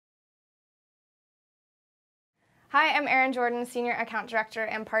Hi, I'm Erin Jordan, Senior Account Director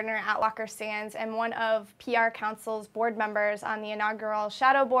and Partner at Walker Sands, and one of PR Council's board members on the inaugural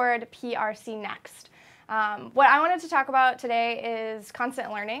Shadow Board, PRC Next. What I wanted to talk about today is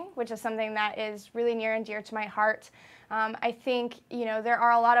constant learning, which is something that is really near and dear to my heart. I think there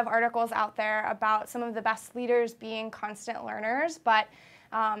are a lot of articles out there about some of the best leaders being constant learners, but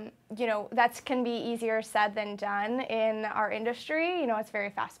that can be easier said than done in our industry. It's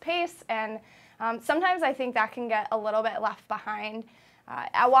very fast-paced, and sometimes I think that can get a little bit left behind.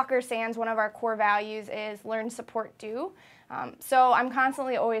 At Walker Sands, one of our core values is learn, support, do. So I'm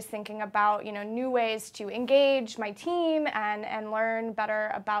constantly always thinking about new ways to engage my team and learn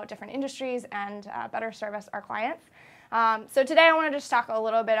better about different industries and better service our clients. So today I want to just talk a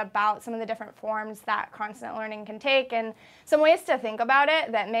little bit about some of the different forms that constant learning can take and some ways to think about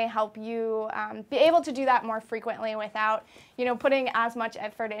it that may help you be able to do that more frequently without putting as much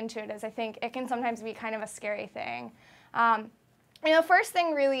effort into it, as I think it can sometimes be kind of a scary thing. First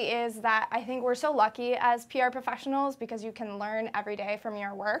thing really is that I think we're so lucky as PR professionals because you can learn every day from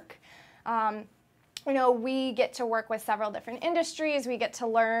your work. We get to work with several different industries. We get to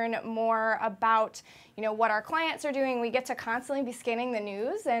learn more about, what our clients are doing. We get to constantly be scanning the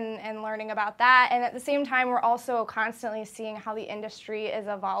news and learning about that. And at the same time, we're also constantly seeing how the industry is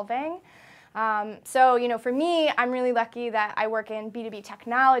evolving. For me, I'm really lucky that I work in B2B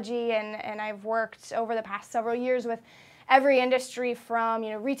technology, and I've worked over the past several years with every industry from,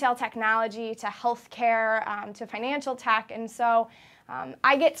 retail technology to healthcare to financial tech. And so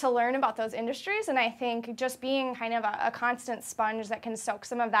I get to learn about those industries, and I think just being kind of a constant sponge that can soak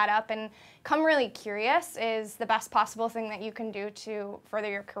some of that up and come really curious is the best possible thing that you can do to further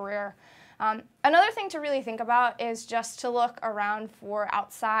your career. Another thing to really think about is just to look around for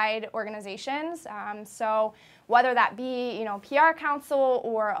outside organizations. So whether that be PR Council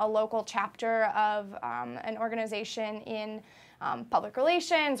or a local chapter of an organization in public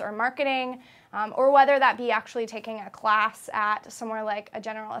relations or marketing, or whether that be actually taking a class at somewhere like a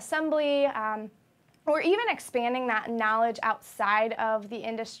General Assembly, or even expanding that knowledge outside of the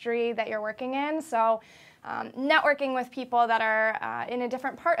industry that you're working in. So networking with people that are in a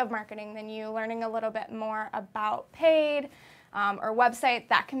different part of marketing than you, learning a little bit more about paid or website,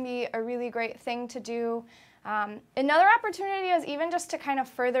 that can be a really great thing to do. Another opportunity is even just to kind of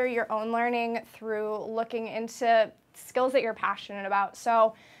further your own learning through looking into skills that you're passionate about.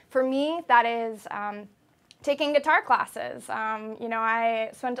 So for me, that is taking guitar classes. I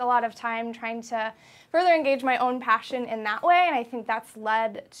spent a lot of time trying to further engage my own passion in that way, and I think that's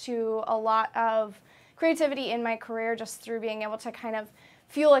led to a lot of creativity in my career just through being able to kind of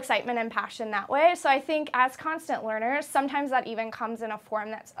fuel excitement and passion that way. So I think as constant learners, sometimes that even comes in a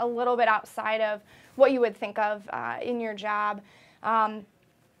form that's a little bit outside of what you would think of in your job.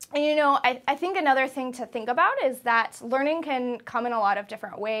 I think another thing to think about is that learning can come in a lot of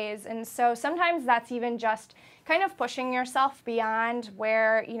different ways. And so sometimes that's even just kind of pushing yourself beyond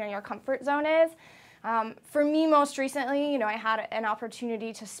where, your comfort zone is. For me, most recently, I had an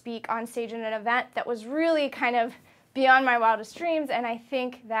opportunity to speak on stage in an event that was really kind of beyond my wildest dreams. And I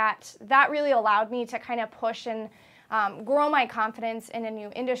think that really allowed me to kind of push and grow my confidence in a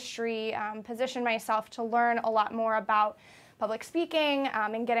new industry, position myself to learn a lot more about public speaking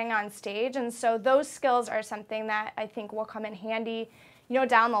and getting on stage. And so those skills are something that I think will come in handy,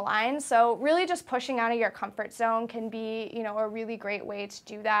 down the line. So really just pushing out of your comfort zone can be, a really great way to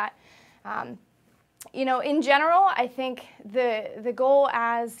do that. In general, I think the goal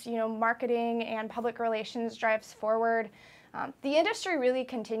as, marketing and public relations drives forward, the industry really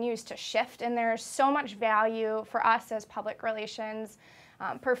continues to shift, and there's so much value for us as public relations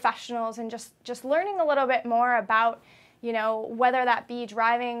professionals and just learning a little bit more about, whether that be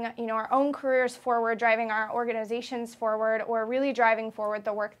driving, our own careers forward, driving our organizations forward, or really driving forward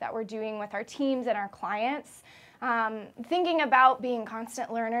the work that we're doing with our teams and our clients. Thinking about being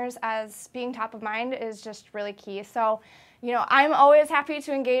constant learners as being top of mind is just really key. So, I'm always happy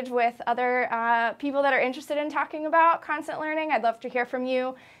to engage with other people that are interested in talking about constant learning. I'd love to hear from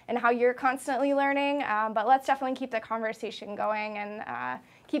you and how you're constantly learning, but let's definitely keep the conversation going and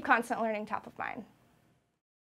keep constant learning top of mind.